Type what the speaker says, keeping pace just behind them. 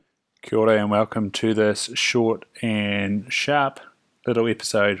Kia ora and welcome to this short and sharp little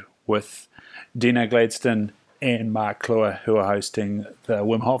episode with Deano Gladstone and Mark Kluwer, who are hosting the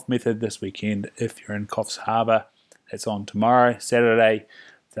Wim Hof Method this weekend. If you're in Coffs Harbour, it's on tomorrow, Saturday,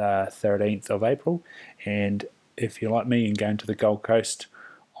 the 13th of April. And if you're like me and going to the Gold Coast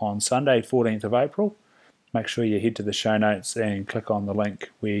on Sunday, 14th of April, make sure you head to the show notes and click on the link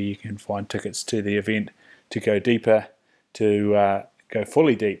where you can find tickets to the event to go deeper, to go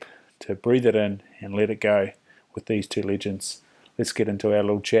fully deep, to breathe it in and let it go with these two legends. Let's get into our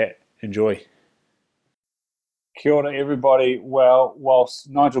little chat. Enjoy. Kia ora, everybody. Well, whilst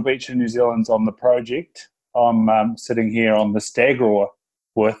Nigel Beach in New Zealand's on the project, I'm sitting here on the stag roar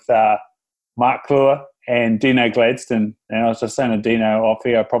with Mark Kluwer and Deano Gladstone. And I was just saying to Deano off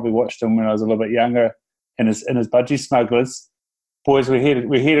here, I probably watched him when I was a little bit younger in his budgie smugglers. Boys, we're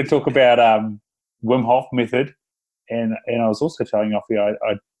here to talk about Wim Hof Method. And I was also telling you off here,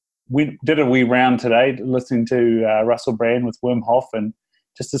 we did a wee round today, listening to Russell Brand with Wim Hof, and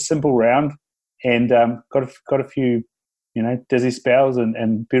just a simple round, and got a few, dizzy spells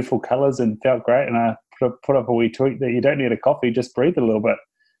and beautiful colours, and felt great. And I put up a wee tweet that you don't need a coffee, just breathe a little bit.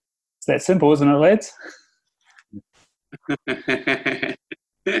 It's that simple, isn't it, lads?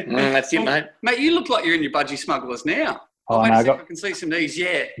 That's it, mate. Mate, you look like you're in your budgie smugglers now. Oh, I can see some knees.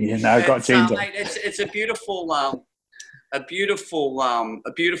 Yeah. I got jeans on. Mate, it's a beautiful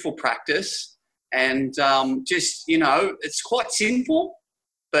practice, and it's quite simple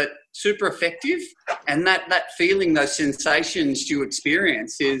but super effective, and that feeling, those sensations you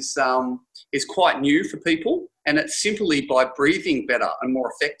experience is quite new for people, and it's simply by breathing better and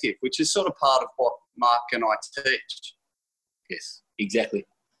more effective, which is sort of part of what Mark and I teach. Yes, exactly.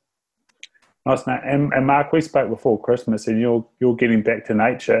 Nice, mate. And Mark, we spoke before Christmas, and you're getting back to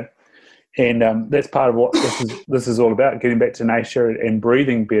nature. And that's part of what this is all about, getting back to nature and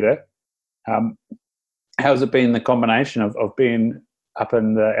breathing better. How's it been, the combination of being up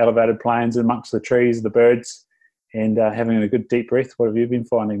in the elevated plains amongst the trees, the birds, and having a good deep breath? What have you been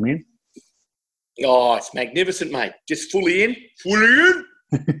finding, man? Oh, it's magnificent, mate. Just fully in, through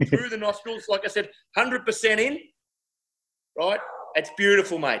the nostrils, like I said, 100% in, right? It's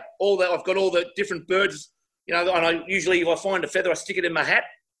beautiful, mate. I've got all the different birds, and I usually, if I find a feather, I stick it in my hat.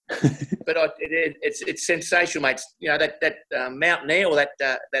 But it's sensational, mate. That mountain air or that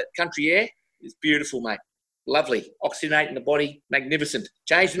country air is beautiful, mate. Lovely, oxygenating the body, magnificent.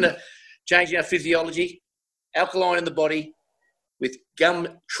 Changing our physiology, alkaline in the body, with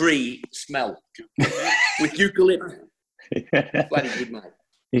gum tree smell, with eucalypt. Bloody good, mate.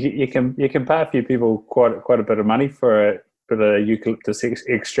 You can pay a few people quite a bit of money for a bit of eucalyptus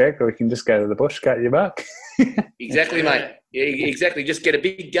extract, or you can just go to the bush, cut your buck. Exactly, mate. Yeah, exactly. Just get a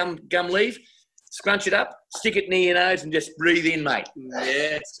big gum leaf, scrunch it up, stick it near your nose, and just breathe in, mate.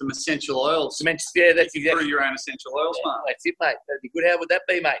 Yeah, some essential oils. Yeah, that's exactly. Brew your own essential oils, mate. That's it, mate. That'd be good. How would that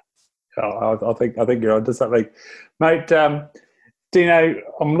be, mate? Oh, I think you're onto something, mate. Deano,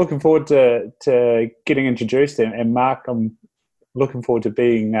 I'm looking forward to getting introduced, and Mark, I'm looking forward to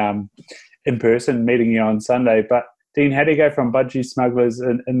being in person, meeting you on Sunday. But Dean, how do you go from budgie smugglers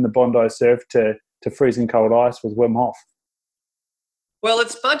in the Bondi surf to freezing cold ice with Wim Hof? Well,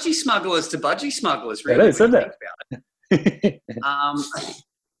 it's budgie smugglers to budgie smugglers, really. It is, isn't it?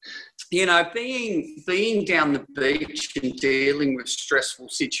 Being down the beach and dealing with stressful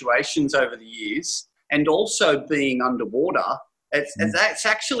situations over the years, and also being underwater, that's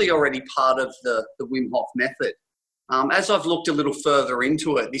actually already part of the Wim Hof method. As I've looked a little further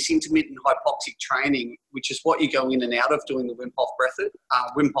into it, this intermittent hypoxic training, which is what you go in and out of doing the Wim Hof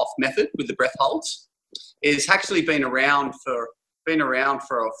method with the breath holds, is actually been around for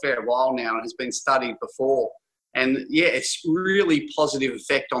a fair while now and has been studied before. And yeah, it's really positive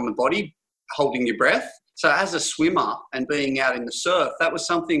effect on the body, holding your breath. So as a swimmer and being out in the surf, that was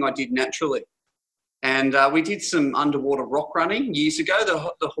something I did naturally. And we did some underwater rock running years ago.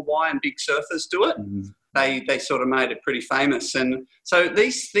 The Hawaiian big surfers do it. Mm-hmm. They sort of made it pretty famous. And so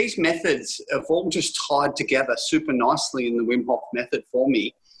these methods have all just tied together super nicely in the Wim Hof method for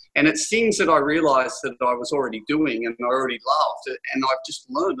me. And it's things that I realised that I was already doing and I already loved. And I've just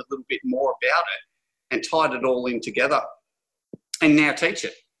learned a little bit more about it and tied it all in together and now teach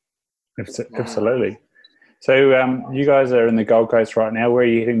it. Absolutely. So you guys are in the Gold Coast right now. Where are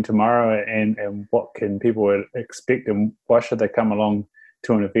you heading tomorrow, and what can people expect, and why should they come along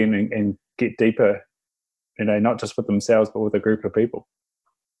to an event and get deeper, not just with themselves but with a group of people?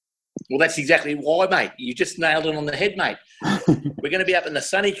 Well, that's exactly why, mate. You just nailed it on the head, mate. We're going to be up in the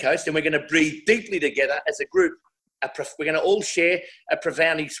sunny coast and we're going to breathe deeply together as a group. We're going to all share a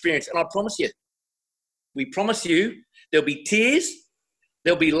profound experience. And I promise you, we promise you, there'll be tears,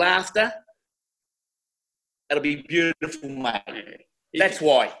 There'll be laughter. It'll be beautiful, mate. That's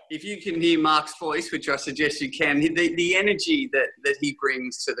why. If you can hear Mark's voice, which I suggest you can, the energy that he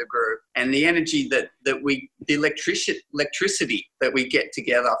brings to the group and the energy the electricity that we get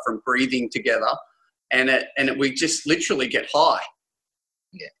together from breathing together, we just literally get high.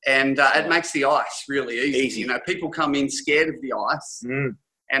 Yeah. And it makes the ice really easy. You know, people come in scared of the ice,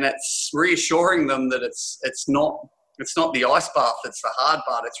 and it's reassuring them that it's not the ice bath that's the hard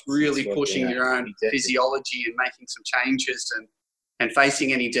part. It's really pushing your own physiology and making some changes and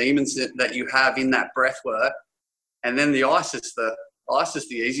facing any demons that you have in that breath work. And then the ice is the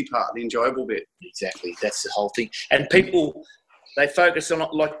easy part, the enjoyable bit. Exactly. That's the whole thing. And people, they focus on it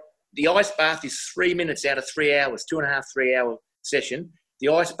like the ice bath is 3 minutes out of 3 hours, 2.5, 3 hour session. The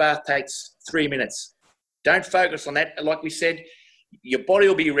ice bath takes 3 minutes. Don't focus on that. Like we said, your body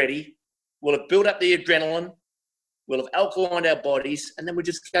will be ready. We'll have built up the adrenaline. We'll have alkalined our bodies, and then we'll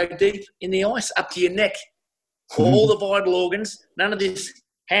just go deep in the ice up to your neck. All the vital organs, none of this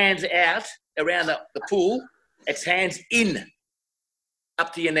hands out around the pool. It's hands in,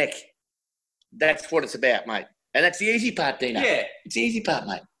 up to your neck. That's what it's about, mate. And that's the easy part, Deano. Yeah. It's the easy part,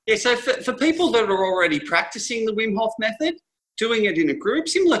 mate. Yeah, so for people that are already practicing the Wim Hof method, doing it in a group,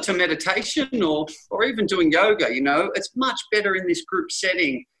 similar to meditation or even doing yoga, you know, it's much better in this group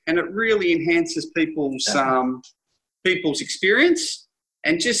setting, and it really enhances people's experience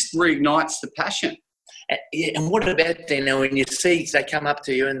and just reignites the passion. And what about, Deano, when you see they come up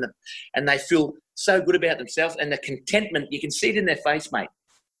to you and they feel so good about themselves and the contentment, you can see it in their face, mate,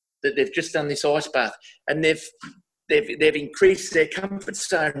 that they've just done this ice bath and they've increased their comfort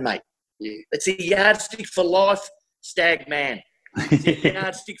zone, mate. Yeah. It's a yardstick for life, stag man. It's a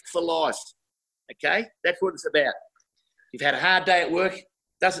yardstick for life. Okay? That's what it's about. You've had a hard day at work,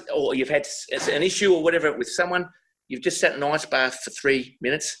 or you've had an issue or whatever with someone, you've just sat in an ice bath for 3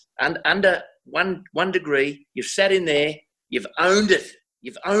 minutes, under 1 degree, you've sat in there, you've owned it.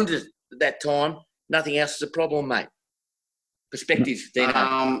 You've owned it at that time. Nothing else is a problem, mate. Perspective,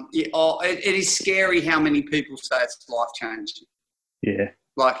 Deano. It is scary how many people say it's life-changing. Yeah.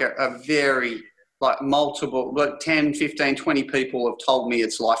 Like multiple, 10, 15, 20 people have told me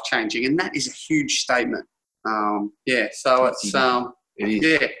it's life-changing, and that is a huge statement.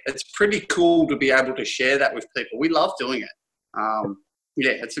 It's pretty cool to be able to share that with people. We love doing it.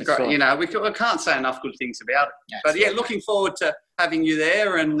 It's a great, right. You know, we can't say enough good things about it. That's right. Looking forward to having you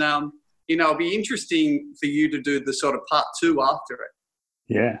there, and it'll be interesting for you to do the sort of part 2 after it.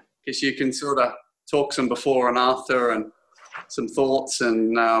 Yeah, because you can sort of talk some before and after and some thoughts,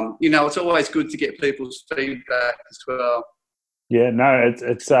 and it's always good to get people's feedback as well. Yeah, no,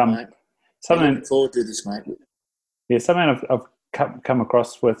 it's something. Looking forward to this, mate. Yeah, something I've come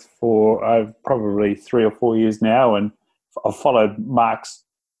across with for probably 3 or 4 years now, and I've followed Mark's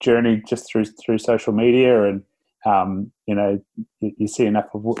journey just through social media, and you see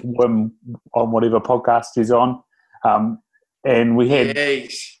enough of Wim on whatever podcast he's on, and we had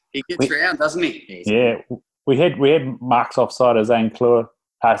he gets around, doesn't he? Yeah, we had Mark's offsider Zane Kluwer,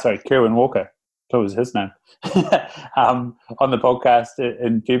 Kerwin Walker, Kluwer was his name, on the podcast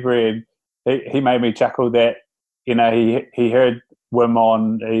in February, and he made me chuckle that he heard Wim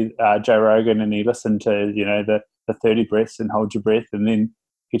on Joe Rogan, and he listened to the 30 breaths and hold your breath, and then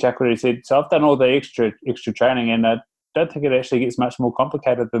he chuckled and he said, so I've done all the extra training, and I don't think it actually gets much more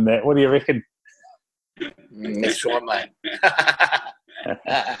complicated than that. What do you reckon? That's right, mate.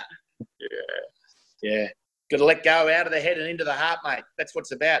 Yeah. Got to let go out of the head and into the heart, mate. That's what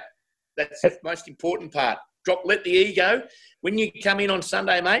it's about. That's the most important part. Let the ego. When you come in on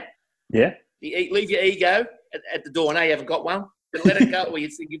Sunday, mate, leave your ego at the door. I know you haven't got one, but let it go.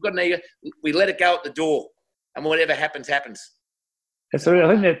 You've got an ego. We let it go at the door, and whatever happens, happens. So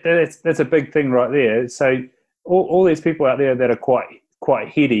I think that's a big thing right there. So all these people out there that are quite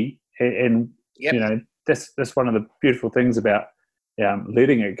heady, and that's one of the beautiful things about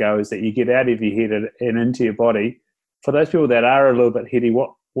letting it go, is that you get out of your head and into your body. For those people that are a little bit heady,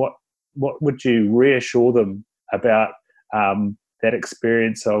 what would you reassure them about that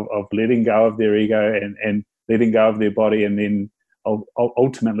experience of letting go of their ego and letting go of their body, and then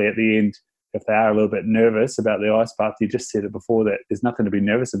ultimately at the end, if they are a little bit nervous about the ice bath, you just said it before that there's nothing to be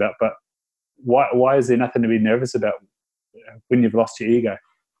nervous about, but why is there nothing to be nervous about when you've lost your ego?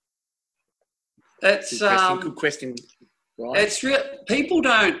 It's good question. Right. It's real. People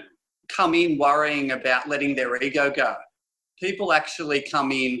don't come in worrying about letting their ego go. People actually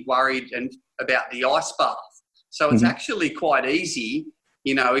come in worried about the ice bath. So it's actually quite easy,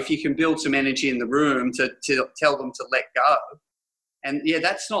 if you can build some energy in the room to tell them to let go. And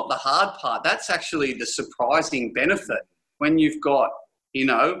that's not the hard part. That's actually the surprising benefit when you've got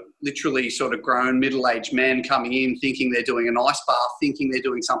literally sort of grown middle-aged men coming in thinking they're doing an ice bath, thinking they're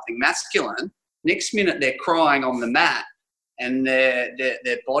doing something masculine. Next minute they're crying on the mat and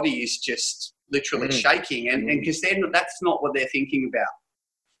their body is just literally shaking. And because that's not what they're thinking about.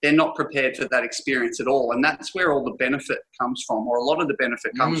 They're not prepared for that experience at all. And that's where all the benefit comes from, or a lot of the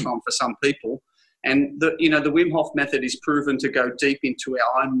benefit comes from for some people. And the Wim Hof method is proven to go deep into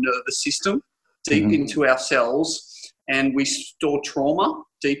our own nervous system, deep into our cells, and we store trauma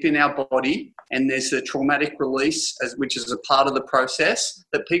deep in our body. And there's a traumatic release, which is a part of the process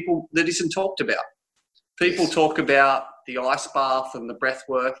that isn't talked about. People talk about the ice bath and the breath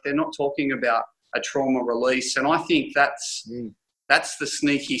work. They're not talking about a trauma release. And I think that's the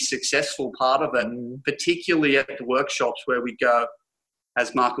sneaky successful part of it, particularly at the workshops where we go,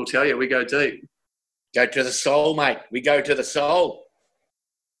 as Mark will tell you, we go deep. Go to the soul, mate. We go to the soul.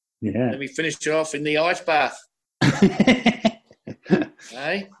 Yeah. And we finish it off in the ice bath.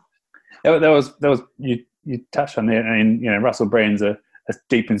 Hey? That was you touched on that, and Russell Brand's a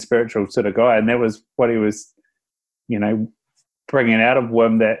deep and spiritual sort of guy, and that was what he was, bringing out of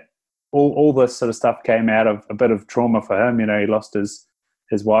Wim, that all this sort of stuff came out of a bit of trauma for him. He lost his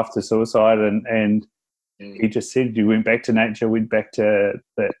wife to suicide, and he just said he went back to nature, went back to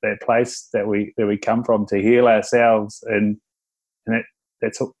that place that we come from to heal ourselves, and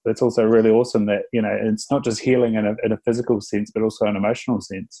that's also really awesome. That it's not just healing in a physical sense, but also an emotional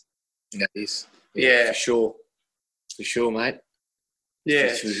sense. That is, yeah, for sure, mate.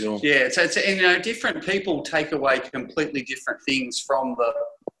 Yeah, for sure. Yeah. So it's different people take away completely different things from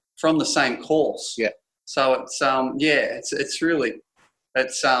the same course. Yeah. So it's really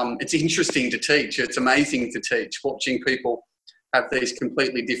it's interesting to teach. It's amazing to teach, watching people have these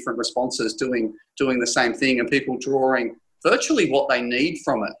completely different responses doing the same thing, and people drawing virtually what they need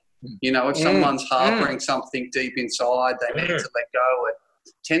from it. If someone's harboring something deep inside, they need to let go. It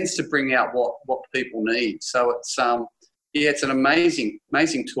tends to bring out what people need. So it's an amazing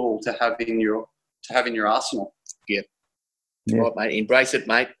tool to have in your arsenal. Yeah. Right, mate. Embrace it,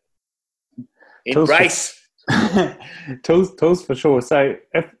 mate. Embrace. Tools for sure. So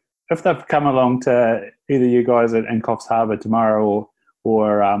if they've come along to either you guys in Coffs Harbour tomorrow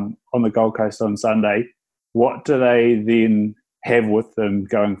or on the Gold Coast on Sunday, what do they then have with them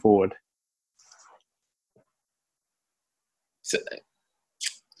going forward? So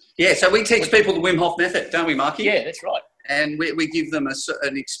we teach people the Wim Hof method, don't we, Marky? Yeah, that's right. And we give them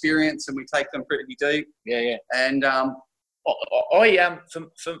an experience, and we take them pretty deep. Yeah. And for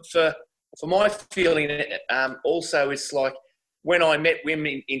my feeling, also it's like when I met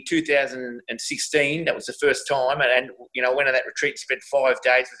Wim in 2016. That was the first time, and went on that retreat, spent 5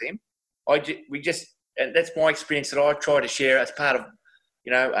 days with him. And that's my experience that I try to share as part of,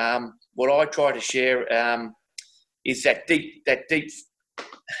 what I try to share is that deep,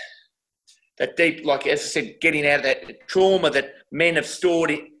 like as I said, getting out of that trauma that men have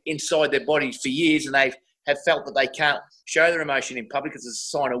stored inside their bodies for years, and they have felt that they can't show their emotion in public because it's a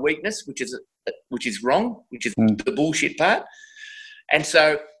sign of weakness, which is wrong, which is the bullshit part. And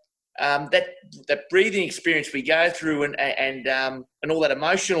so that breathing experience we go through and all that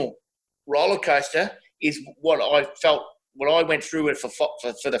emotional roller coaster is what I felt, what I went through it for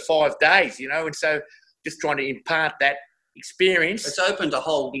the 5 days, and so just trying to impart that experience. It's opened a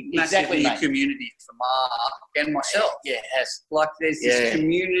whole massive new community for Mark and myself. Yeah, it has. Like there's this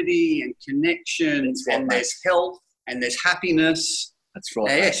community and connection, and there's health, and there's happiness. That's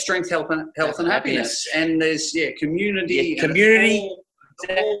right. Strength, health and happiness. And there's community. Yeah, community.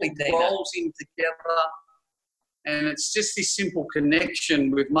 And it all rolls in together. And it's just this simple connection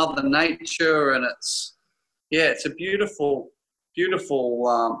with Mother Nature, and it's a beautiful, beautiful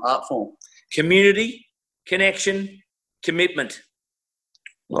art form. Community, connection, commitment.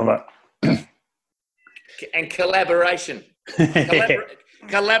 Love it. And collaboration.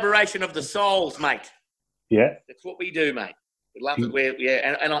 Collaboration of the souls, mate. Yeah. That's what we do, mate. We love it.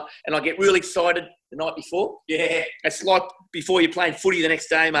 And I get really excited the night before. Yeah. It's like before you're playing footy the next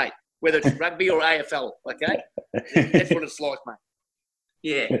day, mate. Whether it's rugby or AFL, okay? That's what it's like, mate.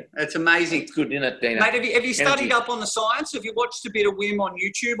 Yeah, it's amazing. It's good, isn't it, Deano? Mate, have you studied up on the science? Have you watched a bit of Wim on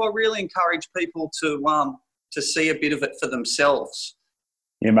YouTube? I really encourage people to see a bit of it for themselves.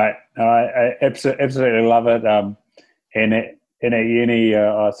 Yeah, mate. I absolutely love it. And at uni,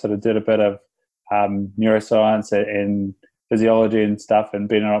 I sort of did a bit of neuroscience and physiology and stuff, and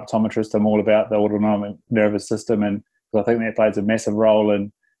being an optometrist, I'm all about the autonomic nervous system, and I think that plays a massive role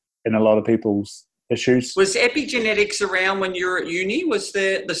in a lot of people's issues. Was epigenetics around when you were at uni? Was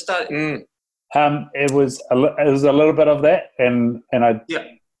there the study? It was a little bit of that, and I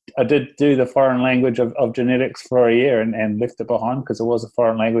I did do the foreign language of genetics for a year and left it behind because it was a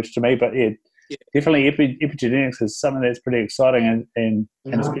foreign language to me. But yeah, definitely epigenetics is something that's pretty exciting, and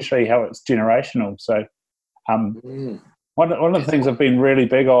especially how it's generational. So one of the things I've been really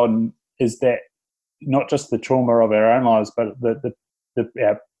big on is that not just the trauma of our own lives, but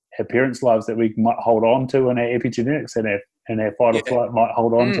our parents' lives that we might hold on to in our epigenetics, and our fight or flight might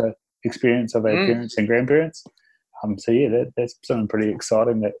hold on to experience of our parents and grandparents. So yeah, that's something pretty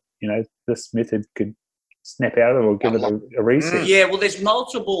exciting that, you know, this method could snap out of or give it a reset. Yeah, well, there's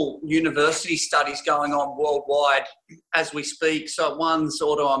multiple university studies going on worldwide as we speak. So one's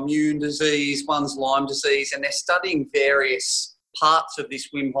autoimmune disease, one's Lyme disease, and they're studying various parts of this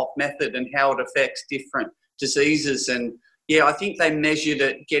Wim Hof method and how it affects different diseases. And yeah, I think they measured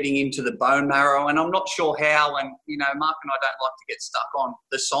it getting into the bone marrow, and I'm not sure how. And, you know, Mark and I don't like to get stuck on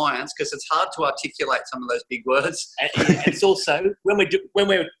the science because it's hard to articulate some of those big words. And it's also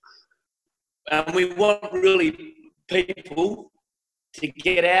we want really people to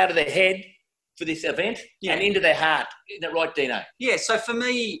get out of their head for this event and into their heart. Isn't that right, Deano? Yeah, so for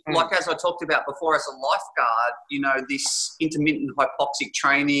me, like as I talked about before, as a lifeguard, you know, this intermittent hypoxic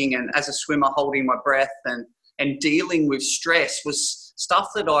training and as a swimmer holding my breath and dealing with stress was stuff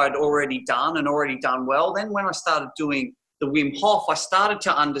that I had already done well. Then when I started doing the Wim Hof, I started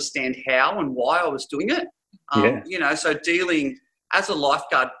to understand how and why I was doing it. You know, so dealing as a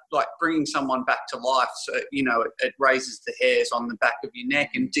lifeguard, like bringing someone back to life, so, you know, it raises the hairs on the back of your neck,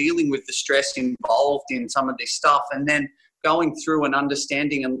 and dealing with the stress involved in some of this stuff, and then going through and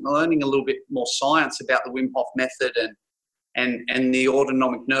understanding and learning a little bit more science about the Wim Hof method and the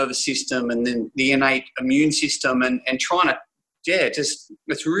autonomic nervous system and then the innate immune system and trying to, just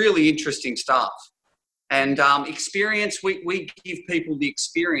it's really interesting stuff. And experience, we give people the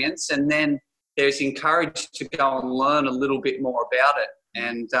experience, and then there's encouraged to go and learn a little bit more about it.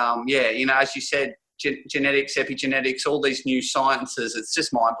 And you know, as you said, genetics, epigenetics, all these new sciences, it's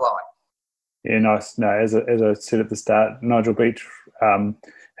just mind blowing. Yeah, nice. No, as I said at the start, Nigel Beach,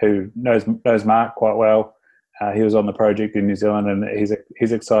 who knows Mark quite well, he was on the project in New Zealand, and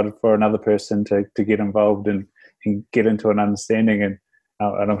he's excited for another person to get involved and get into an understanding. And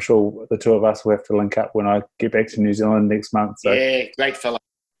I'm sure the two of us will have to link up when I get back to New Zealand next month. So. Yeah, great fella.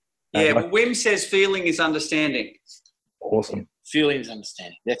 Yeah, well, Wim says feeling is understanding. Awesome. Feeling is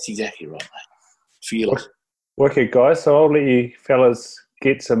understanding. That's exactly right, mate. Feeling. Okay, guys. So I'll let you fellas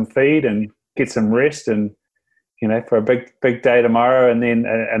get some feed and get some rest, and you know, for a big day tomorrow, and then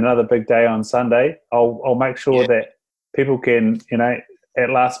another big day on Sunday. I'll make sure that people can, you know, at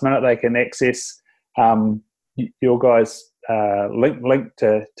last minute they can access your guys' link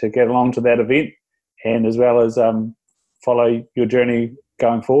to get along to that event, and as well as follow your journey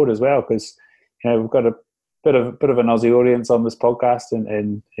going forward as well, because you know, we've got a bit of an Aussie audience on this podcast,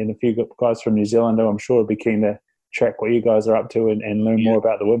 and a few guys from New Zealand who I'm sure will be keen to track what you guys are up to and learn more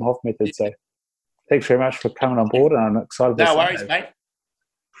about the Wim Hof method. So thanks very much for coming on board, and I'm excited. No worries, mate.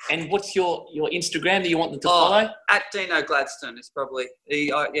 And what's your Instagram that you want them to follow? At Deano Gladstone is probably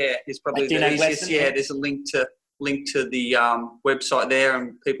it's probably the easiest. Gladstone, there's a link to the website there,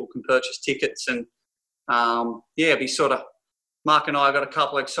 and people can purchase tickets, and be sort of. Mark and I have got a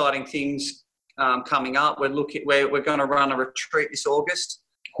couple of exciting things coming up. We're going to run a retreat this August.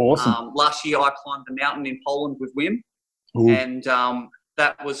 Awesome. Last year I climbed the mountain in Poland with Wim. Ooh. And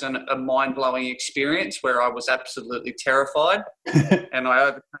that was a mind-blowing experience where I was absolutely terrified and I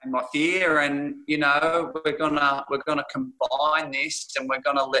overcame my fear. And, you know, we're gonna combine this, and we're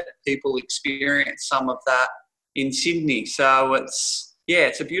going to let people experience some of that in Sydney. So it's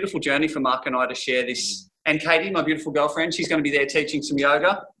a beautiful journey for Mark and I to share this. And Katie, my beautiful girlfriend, she's going to be there teaching some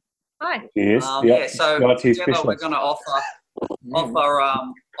yoga. Hi. Yes. So together we're going to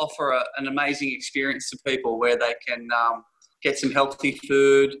offer an amazing experience to people where they can get some healthy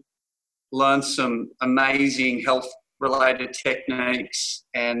food, learn some amazing health-related techniques,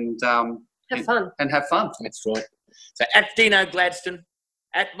 and have fun. That's right. So at Deano Gladstone,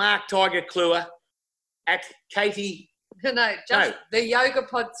 at Mark Tiger Kluwer, at Katie. The Yoga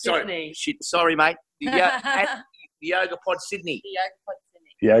Pod Sydney. Sorry, mate. At the Yoga Pod Sydney.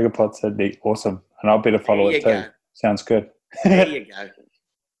 Yoga Pod Sydney. Awesome. And I'll better follow it too. Go. Sounds good. There you go.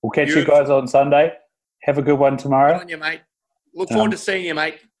 We'll catch you guys on Sunday. Have a good one tomorrow. Good on you, mate. Look forward to seeing you,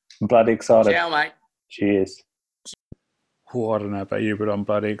 mate. I'm bloody excited. Ciao, mate. Cheers. I don't know about you, but I'm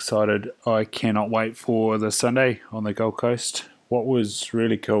bloody excited. I cannot wait for the Sunday on the Gold Coast. What was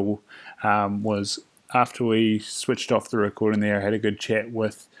really cool was after we switched off the recording there, I had a good chat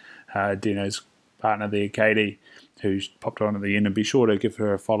with Deano's partner there, Katie, who's popped on at the end, and be sure to give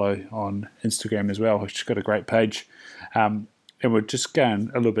her a follow on Instagram as well. She's got a great page. and we're just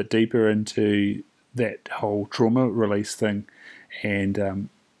going a little bit deeper into that whole trauma release thing, and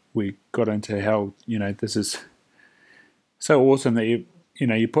we got into how this is so awesome that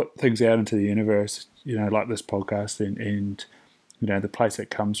you put things out into the universe, like this podcast, and the place it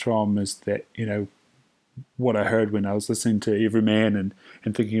comes from is that what I heard when I was listening to Everyman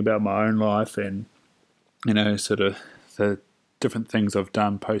and thinking about my own life and sort of the different things I've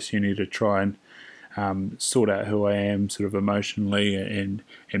done post uni to try and sort out who I am sort of emotionally and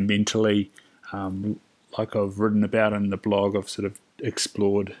mentally. Like I've written about in the blog, I've sort of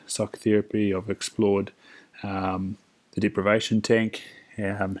explored psychotherapy, I've explored the deprivation tank,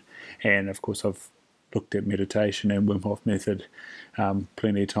 and of course I've looked at meditation and Wim Hof method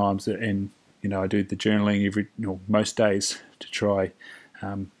plenty of times, and I do the journaling most days to try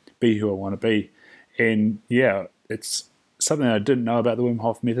be who I want to be. And yeah, it's something I didn't know about the Wim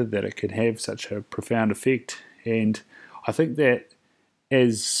Hof method, that it could have such a profound effect. And I think that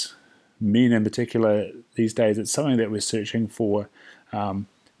as men in particular these days, it's something that we're searching for,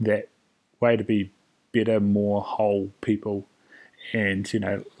 that way to be better, more whole people. And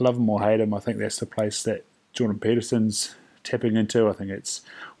love them or hate them, I think that's the place that Jordan Peterson's tapping into. I think it's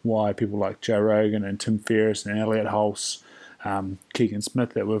why people like Joe Rogan and Tim Ferriss and Elliot Hulse, Keegan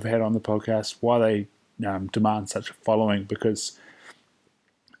Smith that we've had on the podcast, why they demand such a following, because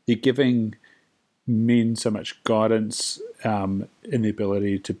they're giving men so much guidance in the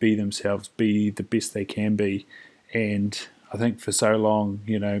ability to be themselves, be the best they can be. And I think for so long,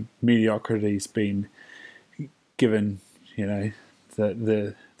 mediocrity's been given,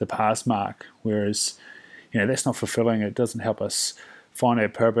 the pass mark, whereas that's not fulfilling. It doesn't help us find our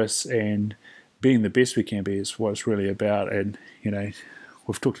purpose, and being the best we can be is what it's really about. And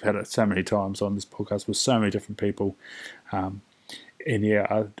we've talked about it so many times on this podcast with so many different people, and yeah,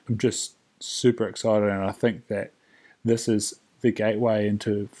 I'm just super excited, and I think that this is the gateway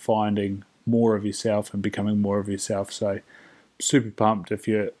into finding more of yourself and becoming more of yourself. So super pumped. If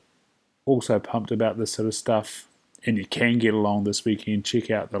you're also pumped about this sort of stuff and you can get along this weekend,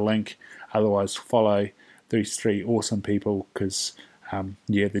 check out the link. Otherwise, follow these three awesome people, because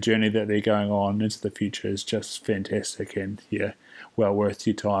the journey that they're going on into the future is just fantastic, and well worth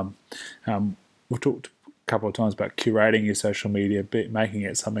your time. We've talked a couple of times about curating your social media, making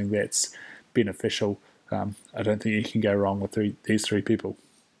it something that's beneficial. I don't think you can go wrong with these three people.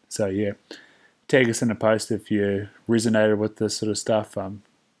 So tag us in a post if you resonated with this sort of stuff.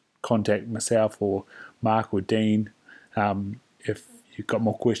 Contact myself or Mark or Dean. If you've got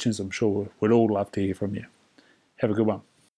more questions, I'm sure we'd all love to hear from you. Have a good one.